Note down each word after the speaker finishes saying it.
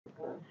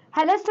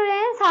Hello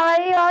students, how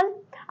are you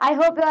all? I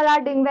hope you all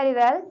are doing very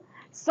well.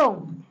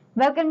 So,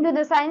 welcome to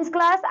the science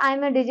class. I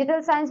am a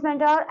digital science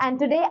mentor and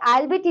today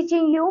I'll be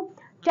teaching you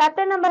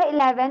chapter number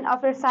 11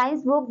 of your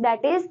science book,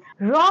 that is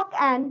Rock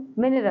and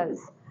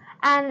Minerals.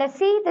 And let's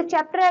see the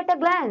chapter at a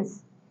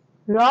glance.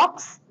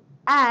 Rocks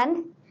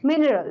and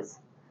Minerals.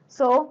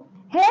 So,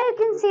 here you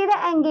can see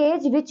the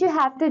engage which you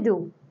have to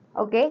do.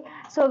 Okay,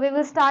 so we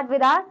will start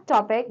with our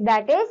topic,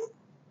 that is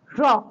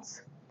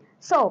rocks.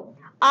 So,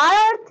 our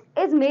earth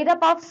is made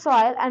up of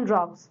soil and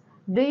rocks.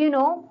 Do you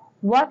know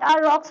what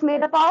are rocks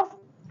made up of?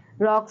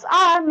 Rocks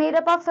are made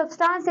up of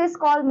substances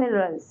called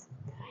minerals.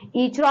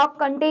 Each rock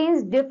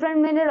contains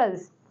different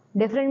minerals.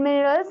 Different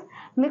minerals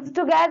mixed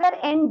together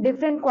in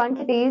different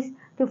quantities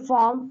to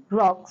form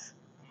rocks.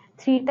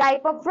 Three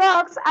types of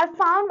rocks are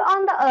found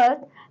on the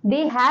earth.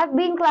 They have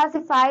been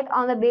classified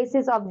on the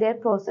basis of their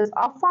process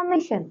of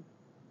formation.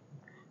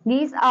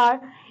 These are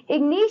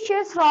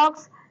igneous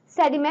rocks,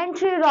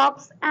 sedimentary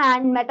rocks,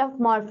 and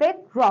metamorphic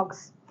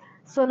rocks.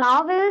 So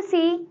now we will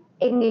see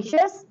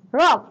igneous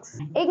rocks.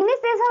 Ignis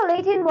is a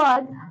Latin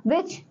word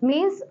which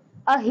means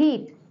a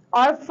heat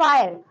or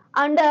fire.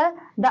 Under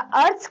the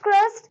earth's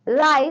crust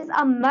lies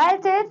a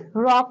melted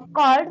rock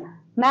called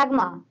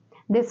magma.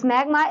 This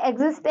magma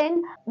exists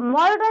in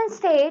molten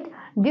state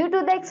due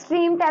to the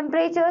extreme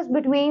temperatures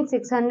between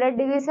 600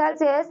 degrees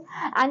Celsius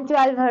and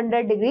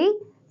 1200 degrees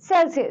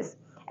Celsius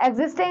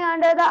existing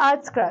under the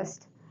earth's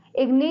crust.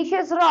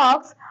 Igneous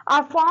rocks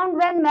are formed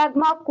when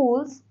magma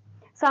cools.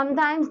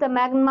 Sometimes the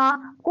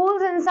magma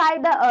cools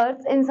inside the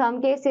earth. In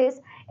some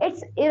cases,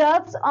 it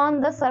erupts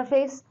on the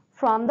surface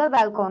from the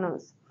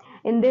volcanoes.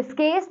 In this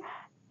case,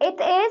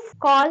 it is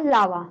called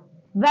lava.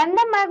 When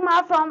the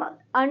magma from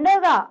under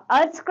the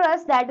earth's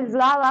crust, that is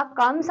lava,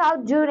 comes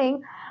out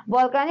during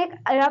volcanic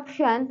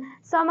eruption,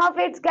 some of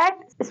it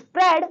gets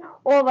spread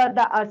over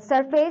the earth's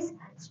surface.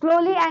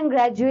 Slowly and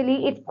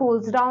gradually it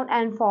cools down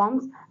and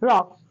forms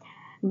rock.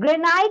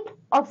 Granite,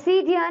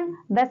 obsidian,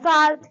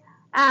 basalt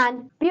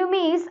and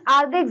pumice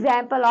are the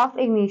example of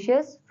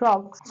igneous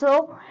rocks.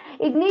 So,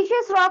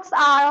 igneous rocks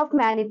are of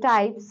many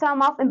types.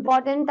 Some of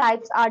important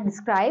types are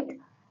described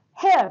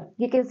here.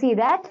 You can see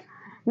that.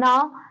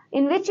 Now,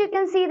 in which you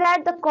can see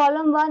that the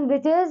column 1,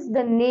 which is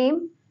the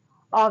name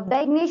of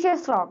the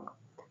igneous rock.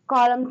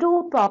 Column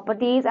 2,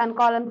 properties, and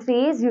column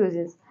 3 is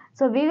uses.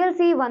 So, we will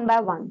see one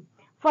by one.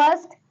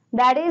 First,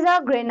 that is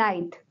a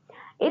granite.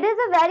 It is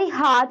a very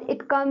hard.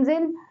 It comes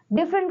in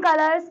different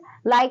colors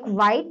like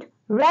white,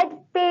 red,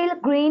 pale,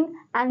 green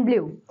and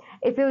blue.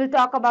 If you will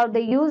talk about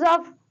the use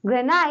of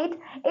granite,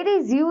 it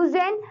is used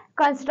in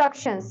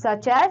constructions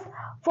such as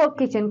for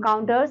kitchen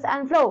counters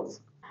and floors.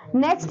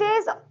 Next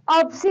is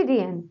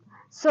obsidian.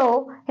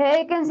 So here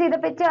you can see the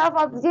picture of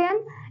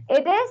obsidian.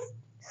 It is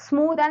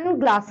smooth and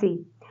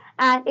glassy,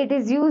 and it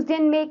is used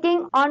in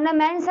making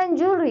ornaments and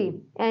jewelry.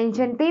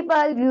 Ancient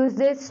people used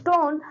this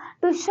stone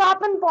to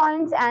sharpen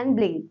points and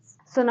blades.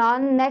 So now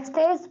next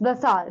is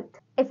basalt.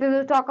 If we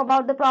will talk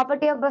about the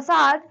property of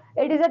basalt,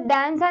 it is a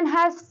dense and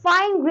has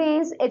fine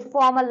grains. It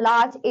forms a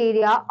large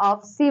area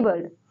of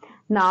seabed.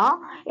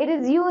 Now it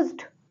is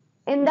used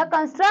in the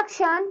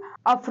construction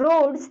of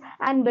roads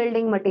and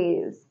building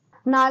materials.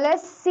 Now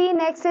let's see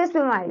next is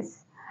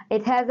pumice.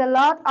 It has a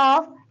lot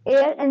of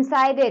air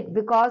inside it,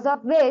 because of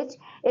which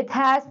it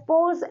has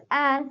pores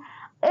and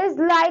is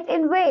light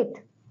in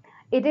weight.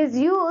 It is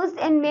used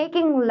in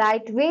making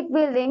lightweight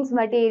buildings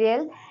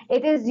material.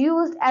 It is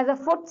used as a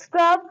foot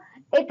scrub.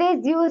 It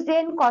is used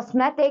in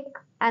cosmetic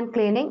and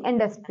cleaning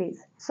industries.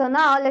 So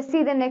now let's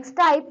see the next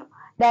type,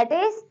 that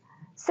is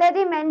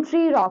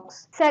sedimentary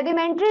rocks.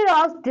 Sedimentary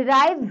rocks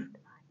derive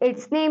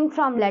its name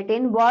from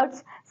Latin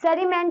words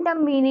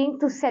sedimentum, meaning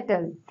to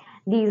settle.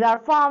 These are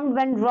formed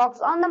when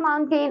rocks on the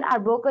mountain are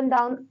broken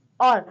down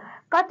or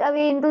cut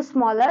away into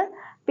smaller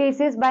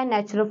pieces by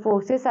natural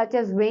forces such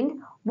as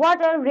wind,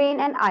 water, rain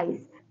and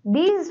ice.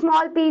 These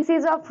small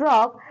pieces of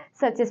rock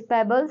such as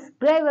pebbles,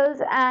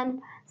 gravels and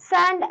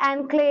sand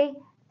and clay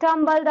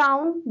tumble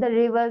down the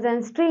rivers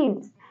and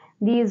streams.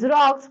 These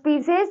rock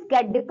pieces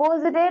get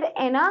deposited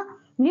in a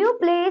new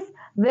place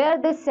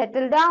where they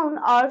settle down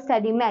or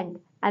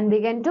sediment and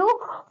begin to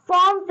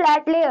form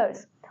flat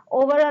layers.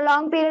 Over a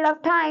long period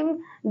of time,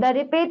 the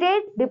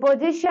repeated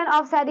deposition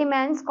of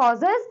sediments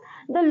causes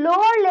the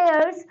lower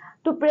layers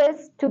to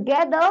press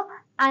together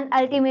and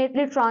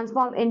ultimately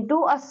transform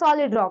into a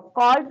solid rock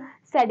called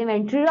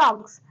sedimentary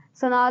rocks.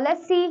 So now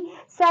let's see,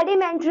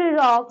 sedimentary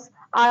rocks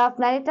are of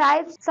many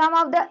types. Some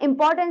of the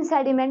important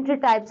sedimentary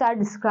types are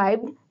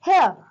described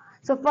here.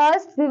 So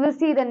first we will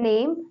see the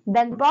name,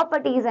 then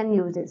properties and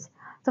uses.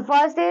 So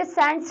first is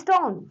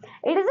sandstone.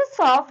 It is a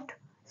soft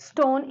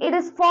stone. It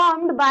is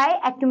formed by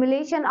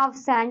accumulation of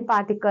sand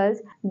particles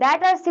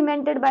that are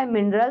cemented by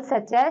minerals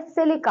such as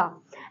silica.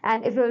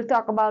 And if we will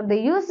talk about the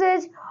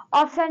usage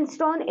of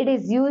sandstone, it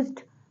is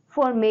used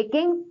for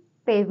making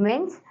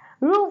pavements,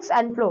 roofs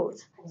and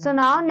floors. So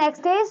now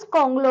next is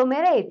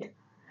conglomerate.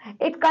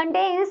 It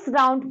contains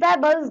round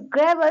pebbles,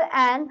 gravel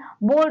and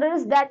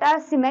boulders that are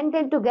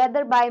cemented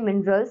together by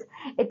minerals.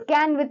 It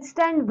can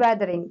withstand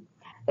weathering.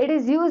 It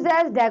is used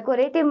as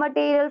decorative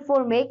material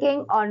for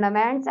making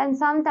ornaments and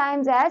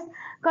sometimes as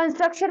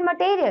construction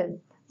material.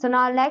 So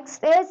now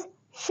next is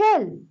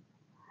shell.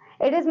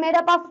 It is made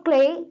up of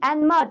clay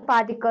and mud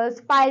particles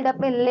piled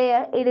up in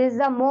layer. It is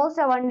the most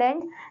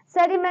abundant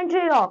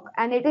sedimentary rock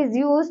and it is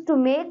used to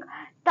make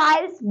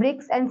tiles,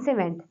 bricks and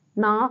cement.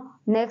 Now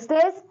next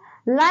is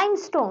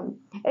limestone.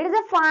 It is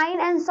a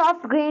fine and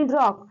soft grained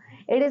rock.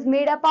 It is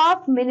made up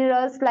of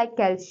minerals like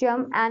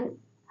calcium and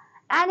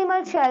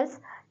animal shells.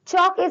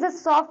 Chalk is a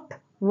soft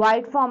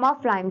white form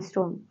of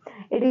limestone.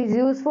 It is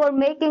used for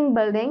making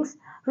buildings,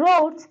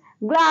 roads,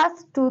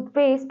 glass,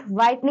 toothpaste,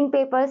 whitening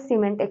paper,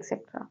 cement,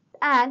 etc.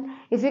 And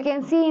if you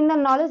can see in the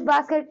knowledge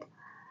basket,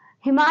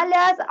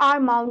 Himalayas are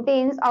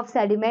mountains of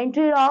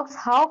sedimentary rocks.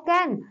 How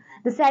can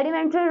the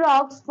sedimentary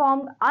rocks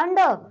formed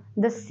under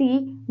the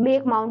sea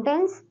make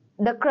mountains?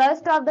 The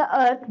crust of the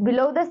earth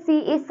below the sea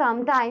is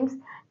sometimes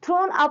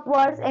thrown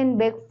upwards in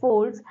big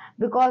folds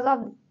because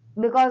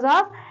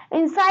of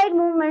inside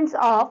movements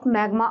of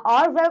magma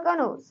or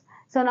volcanoes.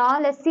 So now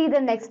let's see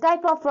the next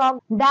type of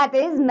rock, that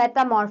is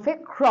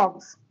metamorphic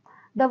rocks.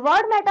 The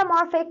word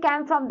metamorphic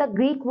came from the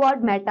Greek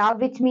word meta,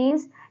 which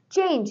means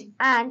change,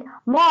 and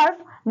morph,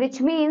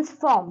 which means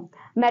form.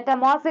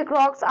 Metamorphic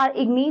rocks are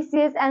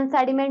igneous and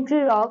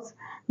sedimentary rocks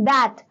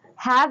that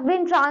have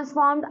been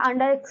transformed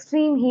under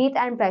extreme heat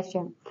and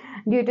pressure.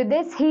 Due to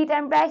this heat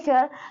and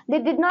pressure, they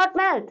did not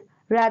melt.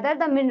 Rather,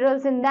 the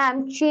minerals in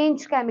them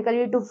changed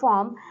chemically to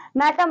form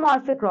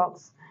metamorphic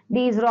rocks.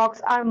 These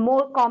rocks are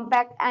more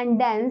compact and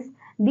dense.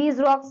 These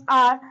rocks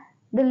are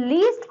the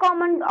least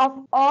common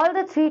of all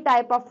the three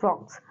types of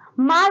rocks.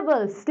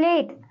 Marble,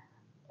 slate,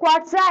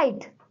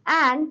 quartzite,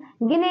 and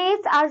gneiss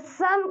are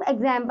some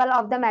examples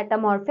of the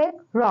metamorphic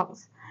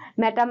rocks.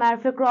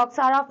 Metamorphic rocks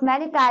are of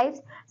many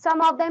types.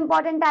 Some of the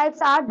important types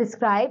are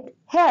described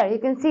here. You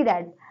can see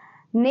that.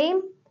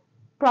 Name,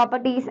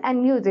 properties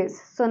and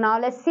uses. So now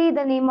let's see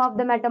the name of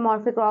the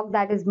metamorphic rock,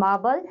 that is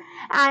marble.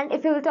 And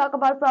if you will talk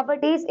about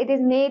properties, it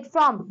is made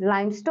from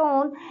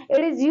limestone.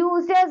 It is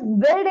used as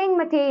building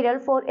material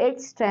for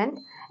its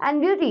strength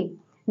and beauty.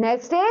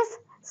 Next is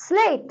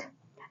slate.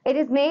 It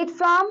is made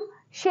from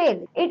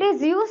shale. It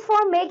is used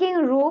for making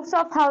roofs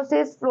of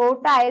houses, floor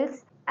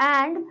tiles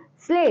and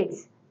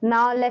slates.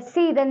 Now let's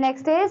see the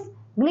next is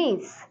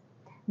gneiss.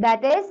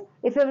 That is,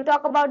 if you will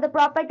talk about the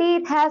property,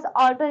 it has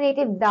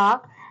alternative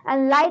dark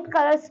and light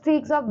color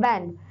streaks of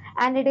band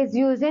and it is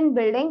used in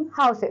building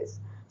houses.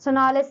 So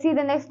now let's see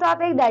the next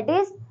topic, that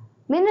is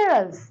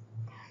minerals.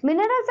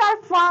 Minerals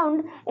are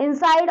found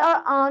inside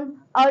or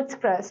on Earth's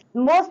crust.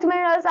 Most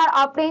minerals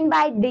are obtained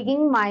by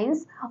digging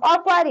mines or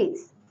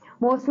quarries.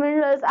 Most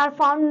minerals are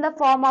found in the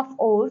form of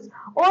ores.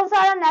 Ores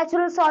are a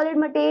natural solid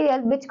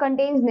material which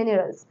contains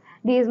minerals.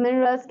 These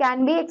minerals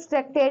can be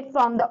extracted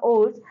from the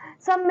ores.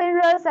 Some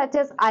minerals such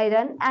as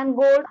iron and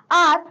gold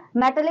are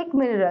metallic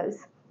minerals.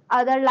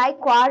 Others like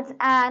quartz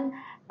and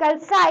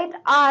calcite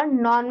are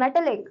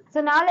non-metallic.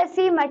 So now let's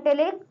see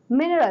metallic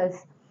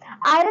minerals.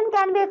 Iron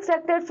can be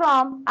extracted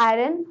from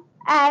iron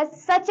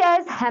such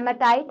as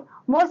hematite.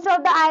 Most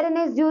of the iron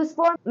is used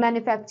for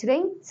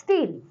manufacturing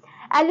steel.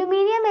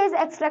 Aluminium is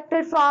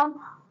extracted from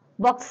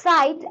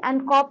bauxite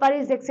and copper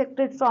is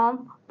extracted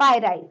from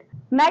pyrite.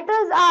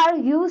 Metals are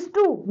used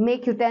to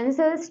make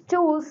utensils,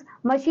 tools,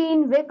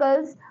 machine,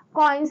 vehicles,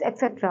 coins,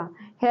 etc.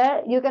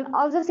 Here you can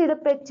also see the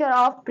picture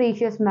of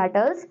precious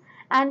metals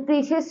and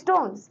precious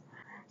stones.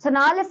 So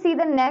now let's see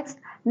the next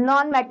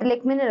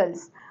non-metallic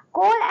minerals.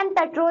 Coal and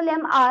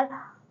petroleum are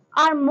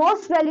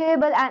most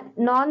valuable and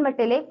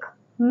non-metallic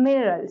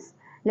minerals.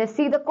 Let's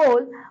see the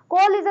coal.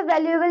 Coal is a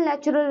valuable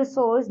natural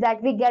resource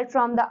that we get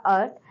from the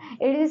earth.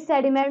 It is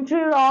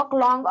sedimentary rock.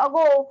 Long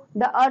ago,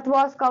 the earth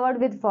was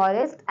covered with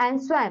forests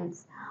and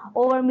swamps.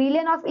 Over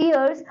millions of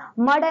years,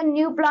 mud and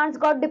new plants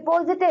got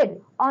deposited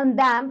on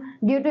them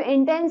due to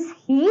intense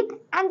heat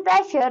and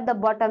pressure. The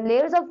bottom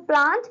layers of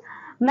plant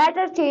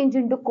matter changed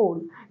into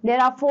coal.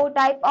 There are four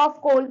types of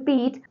coal: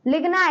 peat,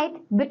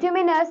 lignite,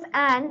 bituminous,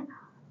 and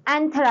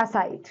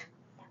anthracite.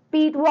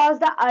 Peat was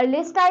the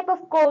earliest type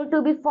of coal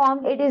to be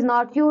formed. It is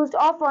not used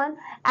often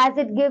as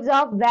it gives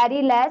off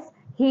very less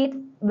heat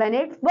when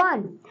it's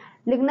burned.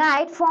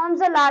 Lignite forms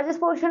the largest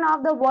portion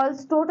of the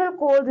world's total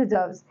coal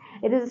reserves.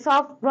 It is a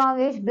soft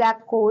brownish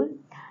black coal,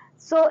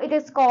 so it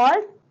is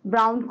called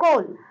brown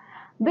coal.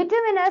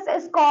 Bituminous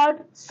is called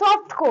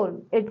soft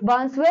coal. It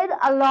burns with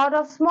a lot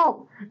of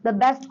smoke. The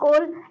best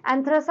coal,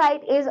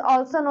 anthracite, is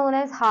also known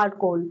as hard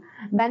coal.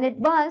 When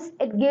it burns,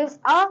 it gives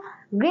a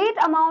great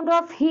amount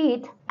of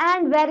heat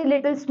and very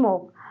little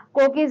smoke.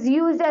 Coke is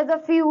used as a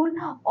fuel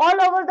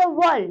all over the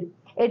world.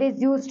 It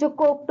is used to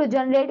coke to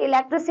generate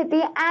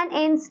electricity and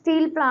in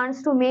steel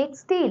plants to make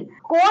steel.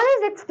 Coal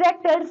is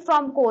extracted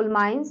from coal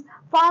mines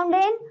found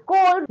in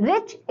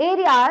coal-rich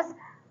areas.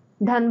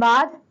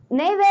 Dhanbad,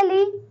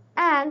 Neyveli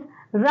and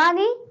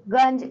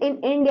Raniganj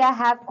in India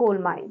have coal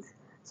mines.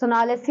 So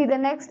now let's see the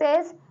next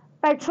is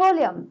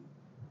petroleum.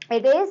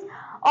 It is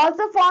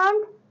also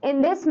formed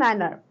in this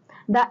manner.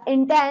 The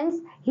intense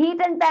heat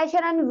and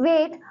pressure and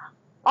weight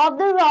of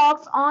the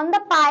rocks on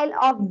the pile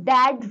of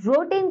dead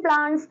rotting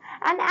plants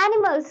and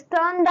animals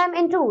turn them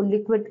into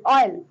liquid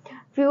oil.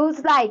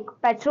 Fuels like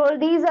petrol,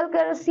 diesel,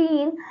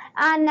 kerosene,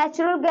 and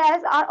natural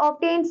gas are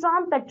obtained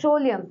from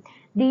petroleum.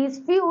 These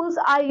fuels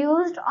are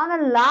used on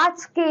a large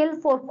scale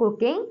for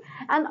cooking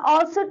and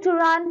also to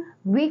run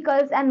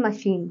vehicles and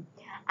machines.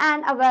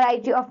 And a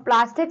variety of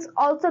plastics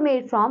also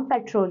made from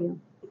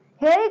petroleum.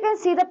 Here you can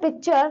see the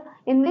picture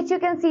in which you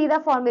can see the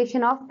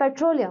formation of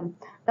petroleum.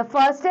 The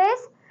first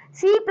is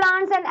sea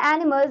plants and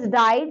animals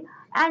died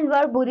and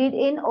were buried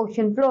in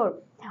ocean floor.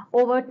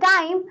 Over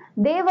time,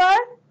 they were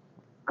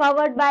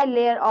covered by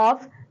layer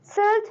of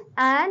silt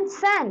and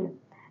sand.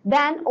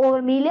 Then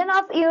over millions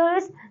of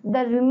years,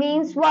 the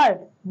remains were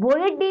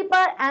buried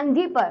deeper and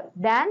deeper.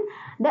 Then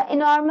the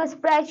enormous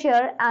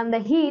pressure and the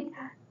heat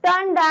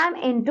turned them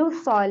into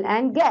soil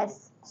and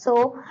gas.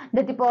 So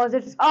the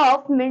deposits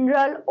of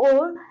mineral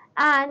ore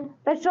and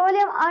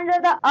petroleum under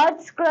the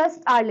earth's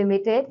crust are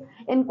limited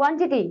in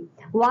quantity.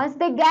 Once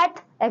they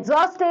get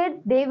exhausted,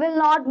 they will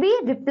not be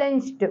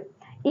replenished,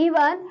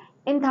 even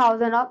in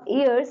thousands of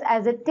years,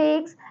 as it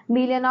takes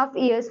millions of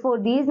years for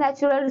these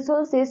natural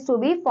resources to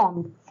be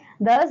formed.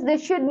 Thus, they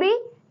should be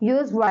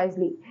used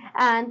wisely.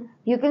 And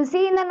you can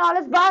see in the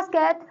knowledge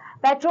basket,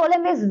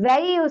 petroleum is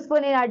very useful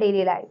in our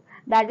daily life.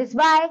 That is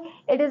why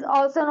it is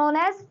also known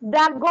as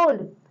black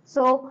gold.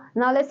 So,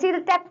 now let's see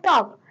the tech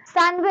talk.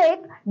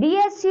 Sandvik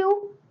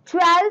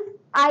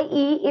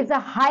DSU-12IE is a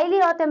highly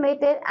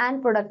automated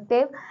and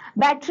productive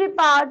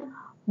battery-powered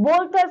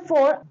bolter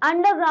for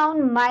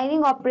underground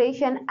mining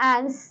operation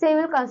and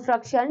civil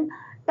construction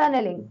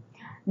tunneling.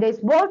 This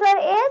bolter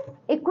is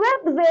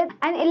equipped with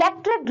an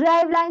electric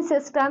driveline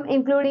system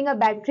including a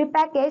battery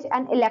package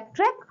and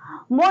electric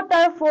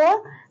motor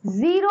for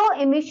zero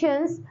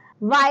emissions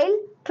while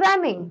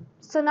tramming.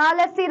 So now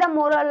let's see the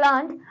moral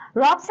learned.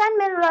 Rocks and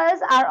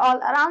minerals are all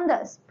around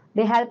us.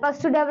 They help us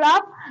to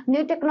develop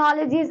new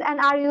technologies and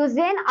are used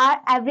in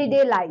our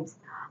everyday lives.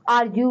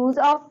 Our use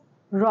of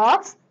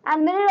rocks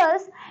and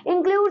minerals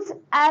includes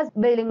as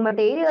building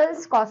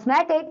materials,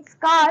 cosmetics,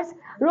 cars,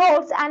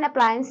 roads and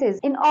appliances.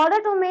 In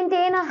order to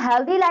maintain a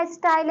healthy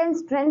lifestyle and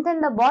strengthen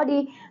the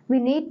body, we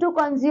need to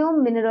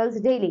consume minerals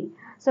daily.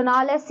 So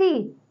now let's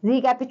see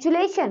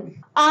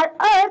recapitulation. Our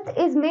earth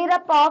is made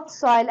up of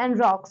soil and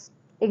rocks.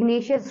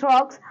 Igneous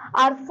rocks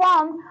are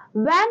formed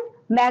when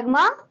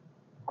magma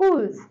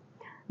cools.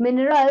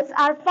 Minerals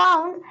are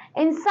found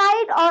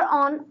inside or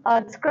on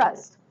Earth's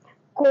crust.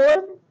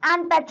 Coal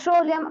and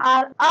petroleum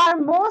are our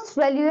most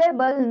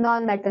valuable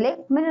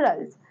non-metallic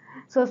minerals.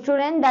 So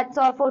students, that's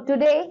all for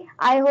today.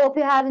 I hope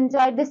you have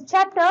enjoyed this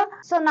chapter.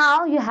 So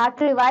now you have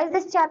to revise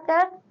this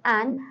chapter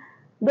and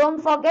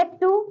don't forget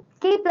to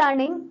keep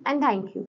learning, and thank you.